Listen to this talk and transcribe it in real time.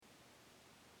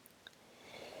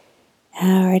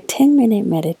our 10-minute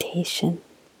meditation.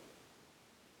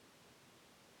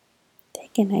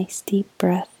 Take a nice deep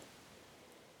breath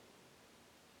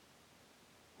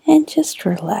and just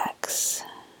relax.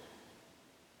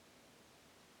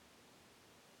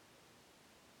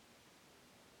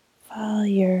 Follow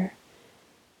your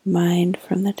mind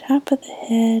from the top of the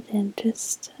head and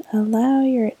just allow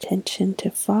your attention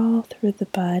to fall through the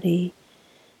body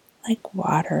like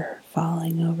water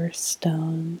falling over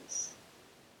stones.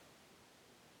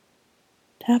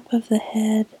 Top of the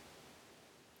head,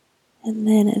 and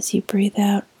then as you breathe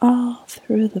out all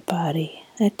through the body,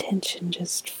 attention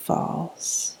just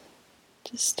falls,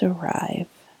 just arrive.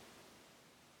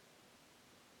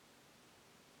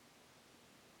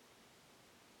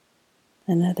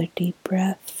 Another deep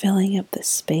breath, filling up the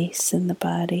space in the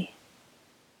body.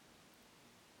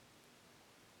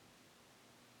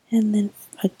 And then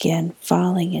again,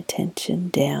 falling attention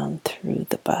down through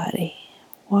the body.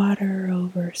 Water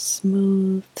over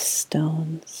smooth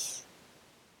stones.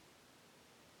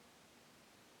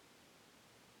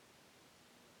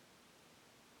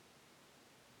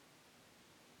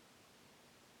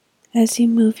 As you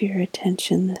move your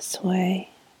attention this way,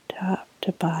 top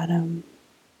to bottom,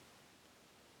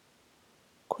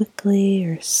 quickly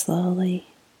or slowly,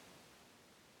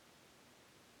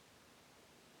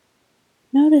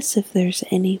 notice if there's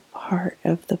any part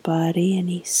of the body,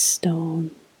 any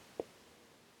stone,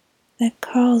 that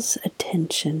calls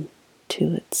attention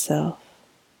to itself.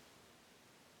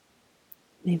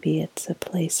 Maybe it's a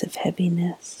place of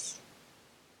heaviness,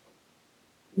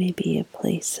 maybe a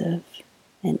place of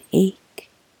an ache,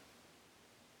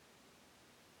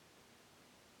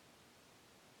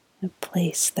 a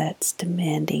place that's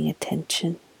demanding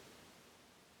attention,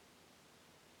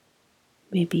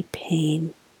 maybe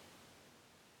pain,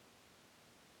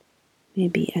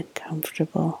 maybe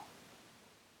uncomfortable,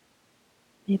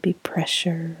 maybe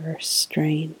pressure or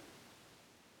strain.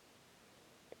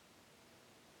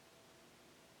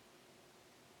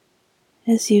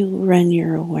 As you run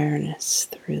your awareness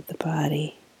through the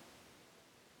body,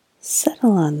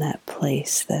 settle on that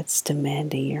place that's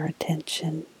demanding your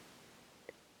attention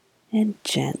and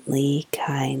gently,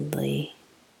 kindly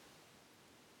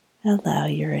allow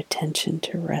your attention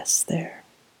to rest there.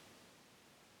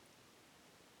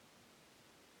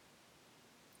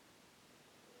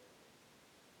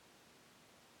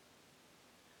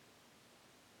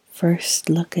 First,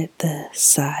 look at the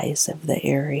size of the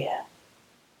area,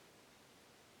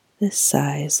 the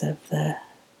size of the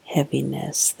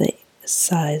heaviness, the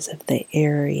size of the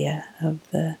area of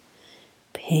the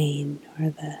pain or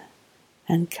the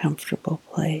uncomfortable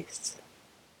place.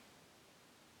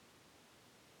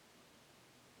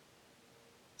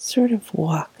 Sort of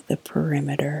walk the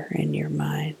perimeter in your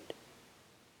mind.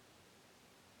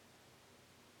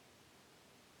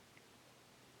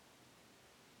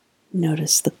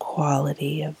 Notice the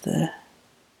quality of the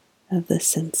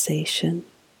sensation.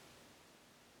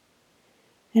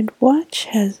 And watch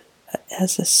as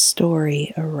a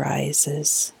story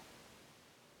arises.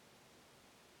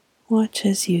 Watch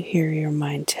as you hear your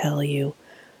mind tell you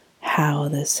how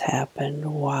this happened,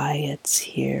 why it's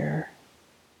here.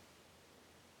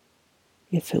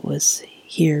 If it was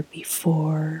here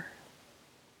before,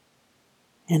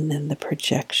 and then the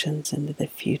projections into the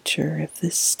future. If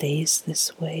this stays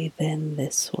this way, then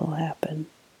this will happen.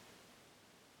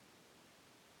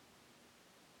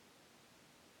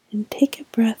 And take a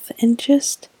breath and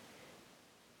just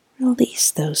release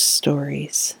those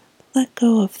stories. Let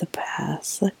go of the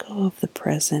past, let go of the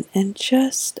present, and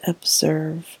just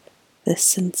observe the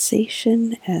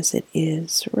sensation as it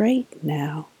is right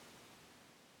now.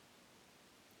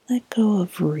 Let go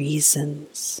of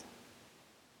reasons.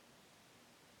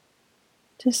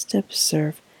 Just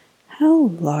observe how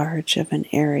large of an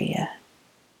area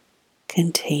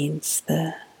contains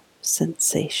the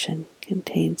sensation,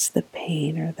 contains the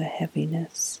pain or the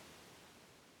heaviness.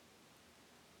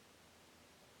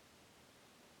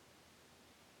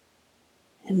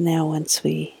 And now once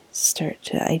we start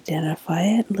to identify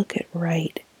it, looking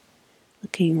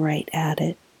right at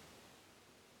it.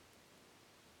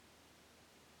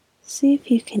 See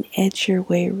if you can edge your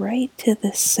way right to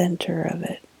the center of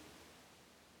it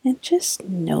and just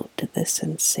note the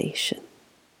sensation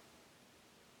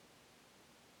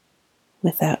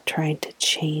without trying to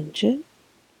change it,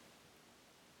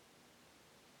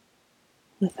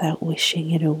 without wishing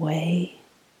it away.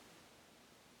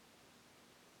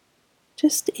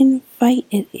 Just invite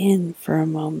it in for a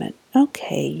moment.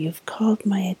 Okay, you've called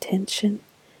my attention.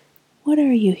 What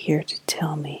are you here to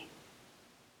tell me?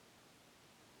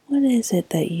 What is it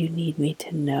that you need me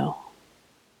to know?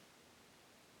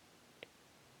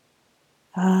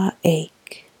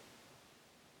 Ache.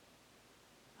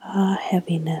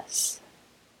 Heaviness.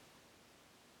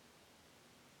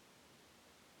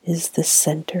 Is the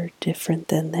center different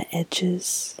than the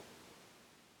edges?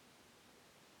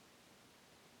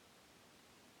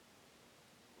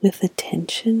 With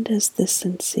attention, does the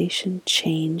sensation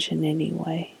change in any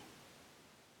way?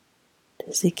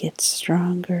 Does it get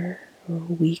stronger or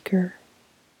weaker?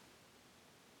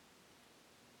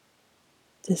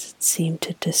 Does it seem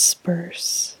to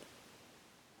disperse?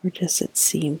 Or does it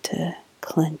seem to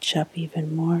clench up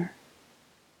even more?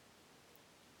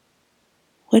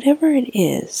 Whatever it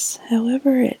is,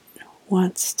 however it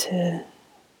wants to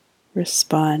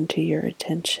respond to your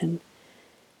attention,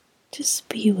 just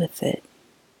be with it.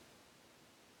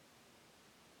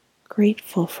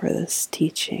 Grateful for this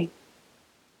teaching.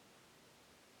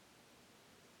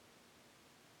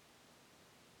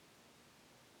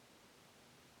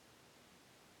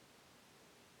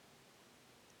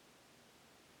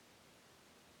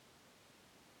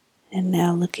 And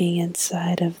now looking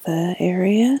inside of the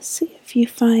area, see if you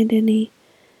find any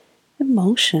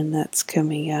emotion that's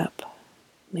coming up.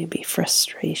 Maybe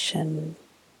frustration,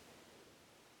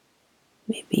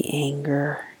 maybe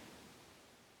anger,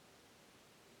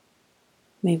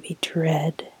 maybe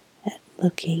dread at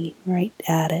looking right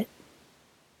at it.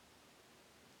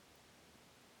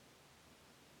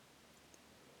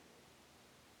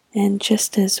 And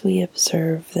just as we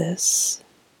observe this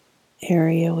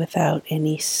area without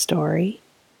any story,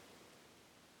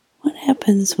 what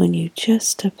happens when you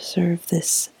just observe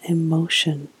this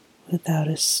emotion without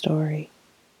a story?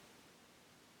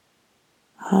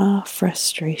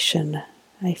 Frustration.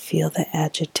 I feel the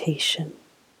agitation.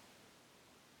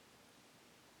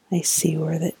 I see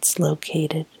where that's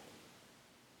located.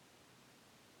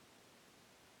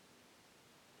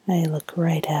 I look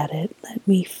right at it. Let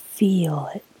me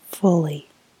feel it fully.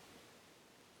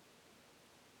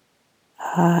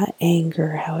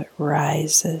 Anger, how it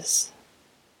rises.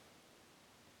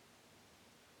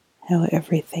 How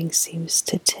everything seems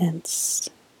to tense.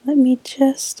 Let me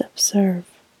just observe.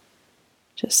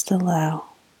 Just allow.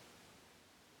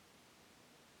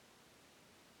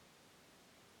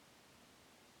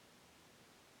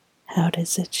 How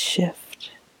does it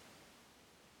shift?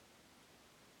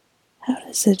 How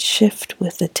does it shift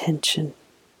with attention?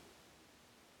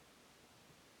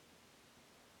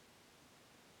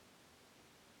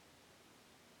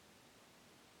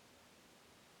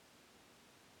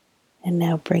 And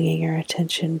now bringing our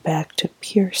attention back to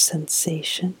pure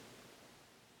sensation.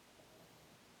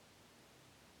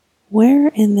 Where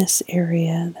in this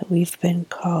area that we've been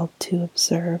called to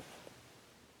observe,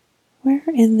 where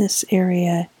in this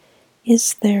area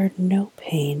is there no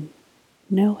pain,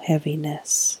 no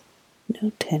heaviness,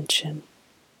 no tension?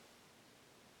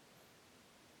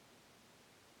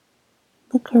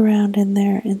 Look around in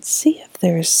there and see if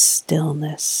there's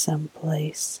stillness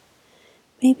someplace.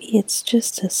 Maybe it's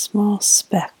just a small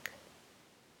speck.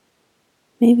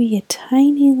 Maybe a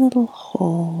tiny little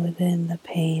hole within the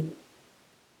pain.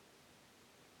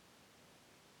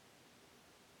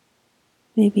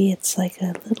 Maybe it's like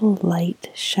a little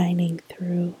light shining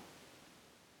through,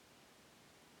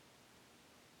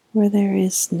 where there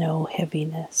is no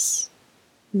heaviness,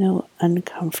 no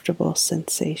uncomfortable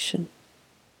sensation.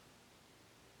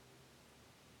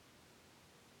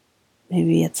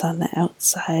 Maybe it's on the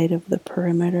outside of the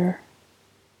perimeter,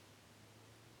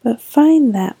 but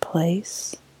find that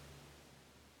place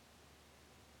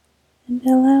and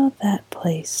allow that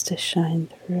place to shine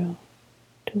through,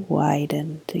 to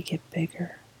widen, to get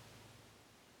bigger.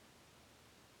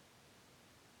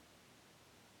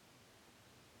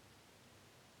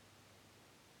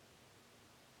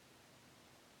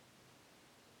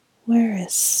 Where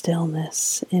is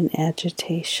stillness in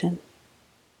agitation?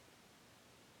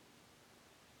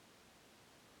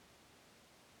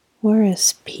 Where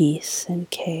is peace in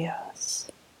chaos?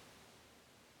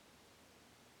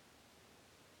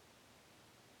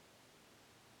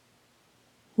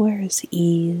 Where is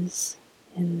ease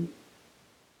in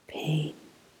pain?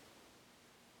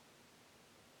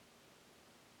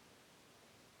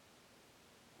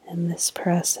 And this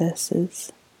process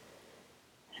is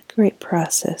a great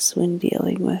process when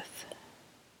dealing with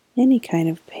any kind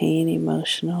of pain,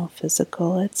 emotional,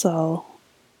 physical. It's all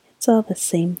the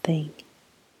same thing.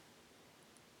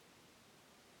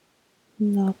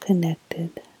 And all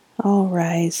connected, all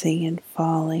rising and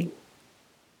falling.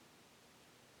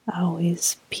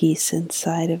 Always peace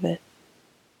inside of it.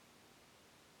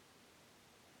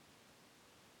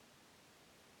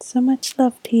 So much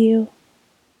love to you.